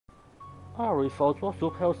Alright folks, what's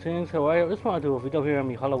up, how's things, how are you? I just want to do a video here on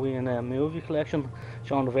my Halloween movie collection,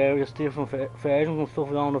 showing the various different versions and stuff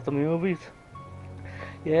around of the movies.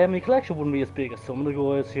 Yeah, my collection wouldn't be as big as some of the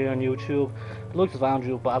guys here on YouTube. The likes of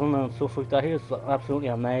Andrew Battling and stuff like that. He has an absolutely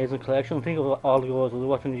amazing collection. Think of all the guys who are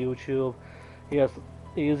watching YouTube. He has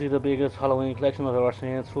easily the biggest Halloween collection I've ever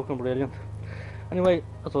seen. It's fucking brilliant. Anyway,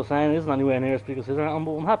 as I was saying, it isn't anywhere near as big as his, but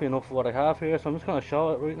I'm happy enough for what I have here, so I'm just going to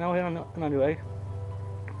show it right now here anyway.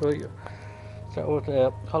 Right. Start with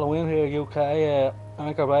Halloween here, UK.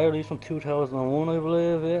 Anchor Bay released from 2001, I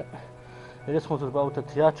believe. Yeah. This one's about the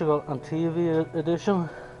theatrical and TV edition.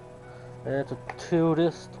 It's a two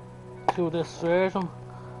disc version.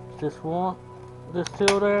 This one, this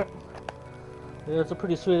two there. Yeah, it's a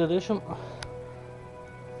pretty sweet edition.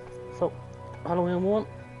 So, Halloween one.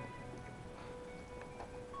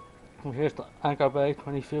 And here's the Anchor Bay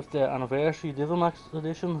 25th anniversary Divimax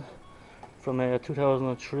edition from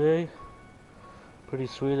 2003. Pretty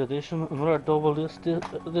sweet edition. Another double disc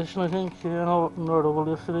edition, I think. Yeah, no, another double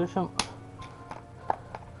disc edition.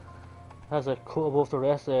 Has a cut above the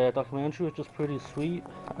rest documentary, which is pretty sweet.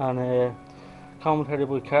 And commentary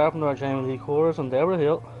by Carpenter, Jamie Lee Curtis, and Deborah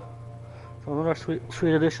Hill. So another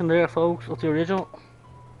sweet edition there, folks, of the original.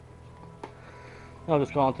 Now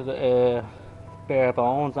just going to the Bare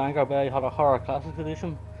Bones Anchor Bay Horror Classics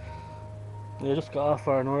edition. I just got it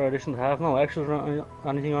for another edition to have no extras or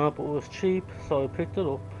anything on it, but it was cheap, so I picked it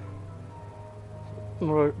up.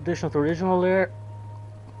 Another edition of the original there.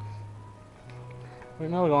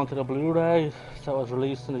 Right now we're going to the Blu-ray that was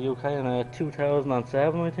released in the UK in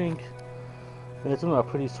 2007, I think. And it's a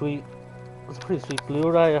pretty sweet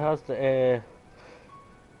Blu-ray. It has the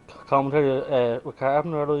commentary with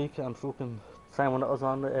Carpenter, like, and fucking same one that was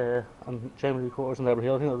on and Jamie Lee Curtis and Deborah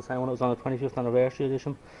Hill. I think it was the same one that was on the 25th anniversary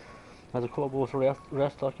edition. Has a couple of both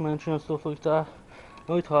rest documentary and stuff like that.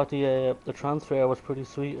 I thought the transfer was pretty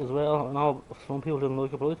sweet as well. I know some people didn't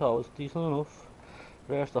like it, but I thought it was decent enough.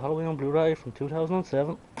 There's the Halloween Blu-ray from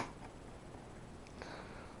 2007.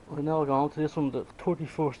 We're now going to this one, the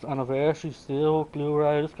 31st anniversary Steelbook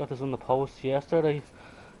Blu-ray. I just got this in the post yesterday.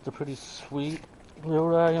 It's a pretty sweet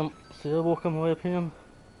Blu-ray and Steelbook in my opinion.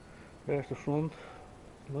 There's the front.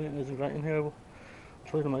 The lighting isn't great in here, but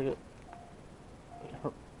I'll try to make it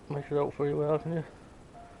out very well, can you?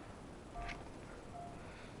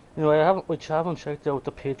 Anyway, I haven't checked out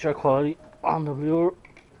the picture quality on the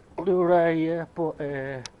Blu-ray yet, but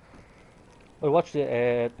I watched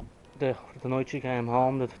the night she came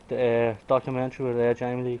home, the documentary with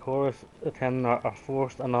Jamie Lee Curtis attending our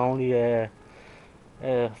first and only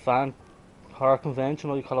fan horror convention,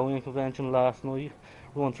 like Halloween convention last night.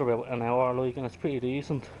 Run for about an hour, like, and it's pretty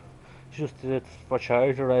decent. She just did it for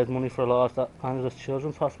charity to raise money for a lost Angeles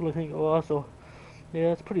Children's Hospital, I think it was. So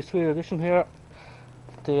yeah, it's a pretty sweet addition here.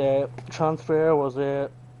 The transfer was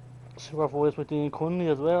supervised by Dean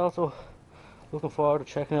Cunley as well, so looking forward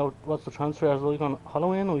to checking out what the transfer is like on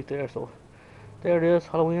Halloween night there. So there it is,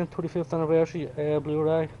 Halloween 25th anniversary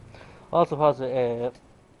Blu-ray. Also has a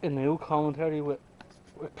new commentary with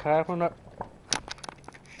Carpenter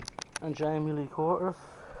and Jamie Lee Curtis.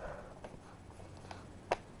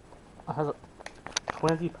 It has a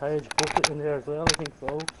 20-page booklet in there as well, I think,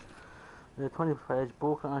 folks. The 20-page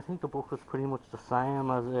book, and I think the book is pretty much the same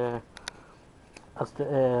as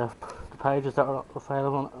the pages that are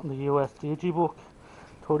available on the US Digibook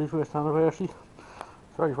 31st anniversary.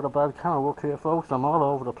 Sorry for the bad camera work here, folks. I'm all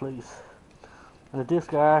over the place. And the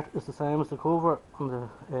disc art is the same as the cover on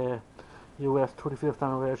the US 35th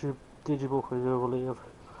anniversary Digibook, I do believe.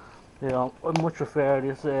 I much prefer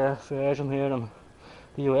this version here than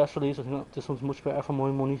the US release. I think this one's much better for my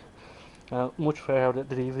money. Much prefer the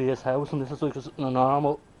DVD is house, and this is like just a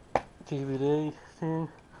normal DVD thing.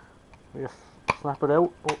 We just snap it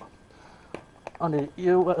out. But on the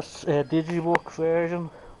US Digibook version,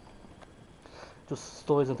 just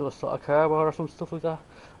slides into a sort of cardboard or some stuff like that.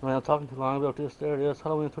 And I'm talking too long about this. There it is,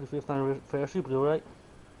 Halloween 25th anniversary Blu-ray.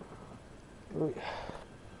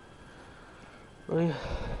 Right.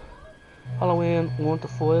 Halloween 1 to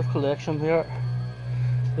 5 collection here.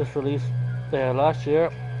 This released last year.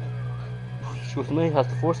 Excuse me, has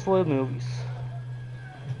the first 5 movies.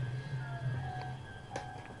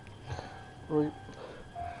 Right.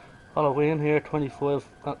 Halloween here, 25th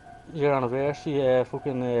year anniversary.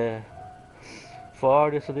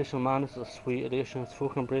 For this edition, man, this is a sweet edition. It's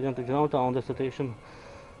fucking brilliant. If you don't own this edition,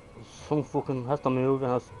 some fucking has the movie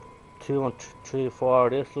and has 2 and 3, 4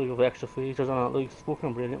 of this, like, of extra features on it. Like, it's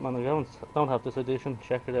fucking brilliant, man. If you don't have this edition,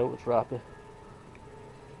 check it out. It's rapid.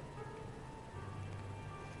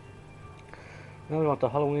 Now we got the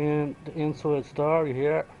Halloween, the inside story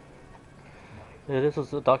here. This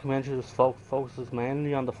is a documentary that focuses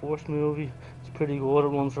mainly on the first movie. It's pretty good. It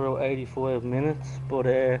runs for about 85 minutes, but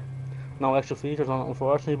no extra features on it,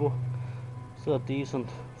 unfortunately. But still a decent,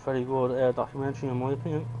 very good documentary in my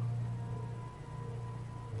opinion.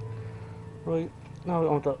 Right, now we're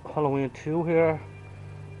on to Halloween 2 here.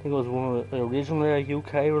 I think it was one of the original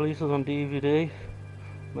UK releases on DVD.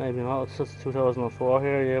 Maybe not, it says 2004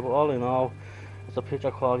 here, yeah, but all I know is the picture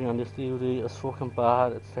quality on this DVD is fucking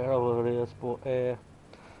bad. It's terrible, it is, but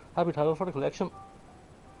happy to have it for the collection.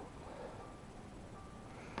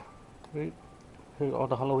 Right, here on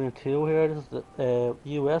the Halloween 2 here. This is the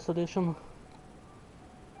US edition.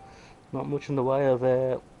 Not much in the way of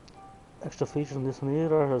extra features in this one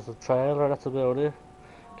either. There's a trailer, that's about it.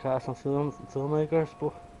 Cast and filmmakers,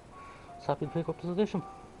 but it's happy to pick up this edition.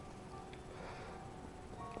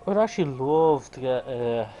 I'd actually love to get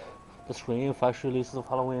the Scream factory releases of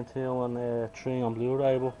Halloween 2 and 3 on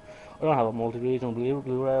Blu-ray, but I don't have a multi-regional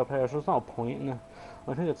Blu-ray up here, so there's no point in it.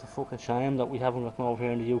 I think it's a fucking shame that we haven't got them over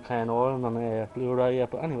here in the UK and Ireland on Blu-ray yet,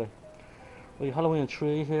 but anyway. We have Halloween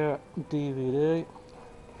 3 here, DVD.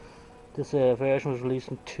 This version was released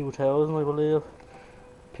in 2000, I believe.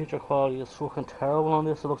 Picture quality is fucking terrible on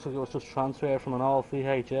this. It looks like it was just transferred from an old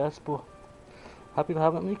VHS, but happy to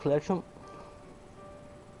have it in my collection.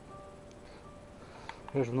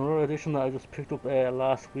 Here's another edition that I just picked up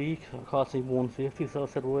last week. It cost me $150, so I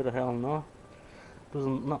said why the hell not. There's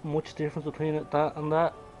not much difference between it, that and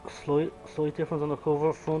that. Slight difference on the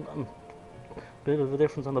cover front and bit of a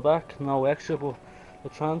difference on the back. No extra, but the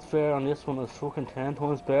transfer on this one is fucking 10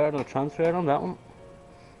 times better than the transfer on that one.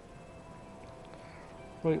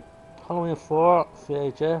 Right, Halloween 4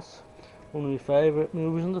 VHS, one of my favourite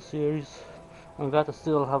movies in the series. I'm glad to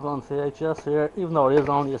still have it on VHS here, even though it is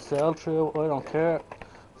only a sell through, I don't care.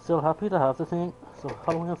 Still happy to have the thing. So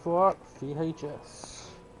Halloween 4 VHS.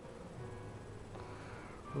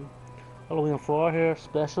 Halloween 4 here,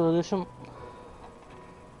 special edition.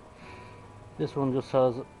 This one just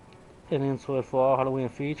has an inside for Halloween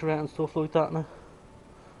featurette and stuff like that now.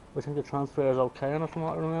 I think the transfer is okay on it from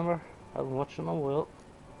what I remember. I haven't watched it in a while.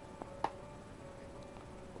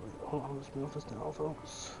 Hold on, let's move this down,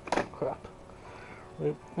 folks. Crap.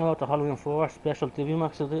 Right, now the Halloween 4 special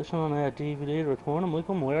DiviMax edition on DVD, Return of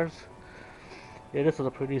Michael Myers. Yeah, this is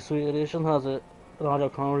a pretty sweet edition. Has an audio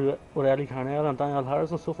commentary with Eddie Carnell and Daniel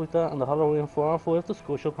Harris and stuff like that, and the Halloween 4 and 5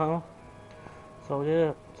 discussion panel. So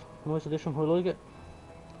yeah, nice edition, I like it.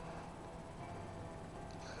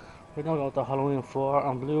 Right now got the Halloween 4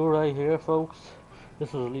 on Blu-ray here, folks.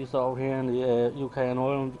 This was released over here in the UK and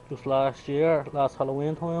Ireland just last year, last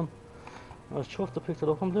Halloween time. I was chuffed to pick it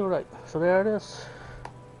up on Blu-ray. So there it is.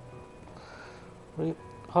 Right,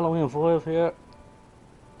 Halloween 5 here.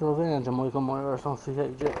 The Revenge of Michael Myers on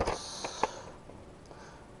VHS.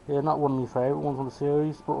 Yeah, not one of my favourite ones on the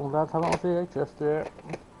series, but I'm glad to have it on VHS there.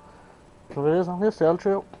 So it is on this sell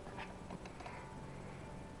through.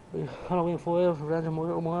 Halloween 5, Revenge of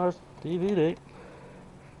Michael Myers, DVD.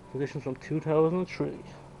 Edition from 2003.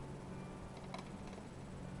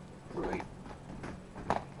 Right.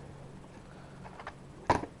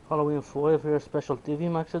 Halloween 5 here, special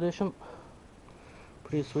DiviMax edition.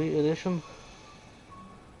 Pretty sweet edition.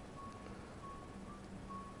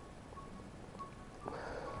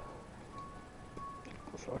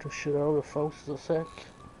 Sort of shit out of folks a sec.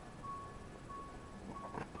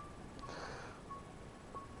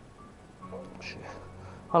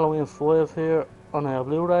 Halloween 5 here on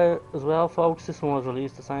Blu-ray as well, folks. This one was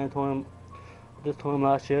released the same time, this time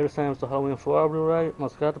last year, the same as the Halloween 4 Blu-ray.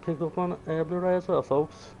 Must glad to pick up on Blu-ray as well,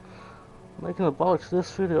 folks. I'm making a bollocks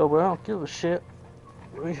this video, but I don't give a shit.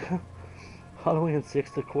 Halloween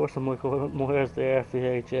 6, the course of Michael Myers there,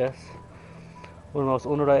 VHS. One of the most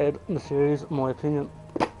underrated in the series, in my opinion.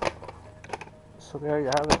 So there you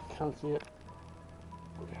have it. Can't see it.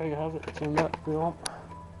 There you have it. It's in that film.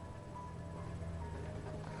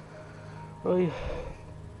 Right,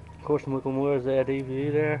 of course, Michael Myers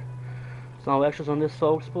DVD there. There's no extras on this,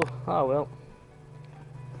 folks, but ah well.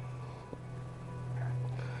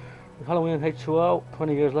 Halloween H2O,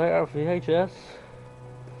 20 years later, VHS.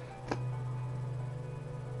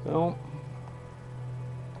 Film.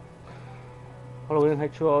 Halloween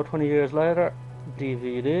H2O, 20 years later,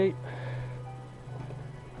 DVD.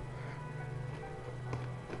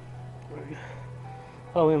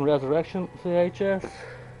 Halloween Resurrection, VHS.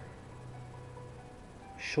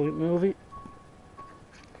 Shite movie.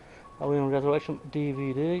 Halloween Resurrection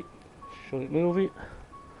DVD. Shite movie.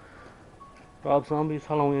 Rob Zombie's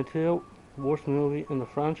Halloween 2. Worst movie in the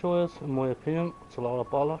franchise, in my opinion. It's a lot of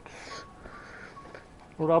bollocks.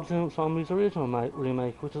 Rob Zombie's original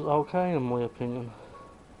remake, which is okay in my opinion.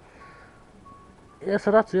 Yeah,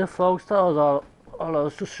 so that's it, folks. That was all I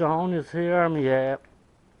was just showing you here. My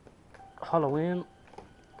Halloween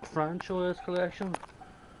franchise collection.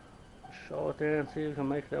 Show it there and see if you can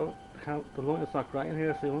make it out. The light not great in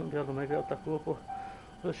here, so you won't be able to make it out that good, but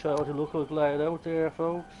just show what you look like laid out there,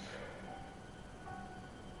 folks.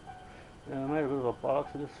 Yeah, I made a bit of a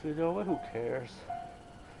box of this video, but who cares?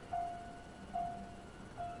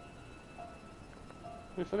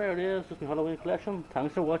 So there it is, just my Halloween collection.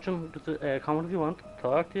 Thanks for watching. Just comment if you want.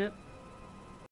 Talk to you.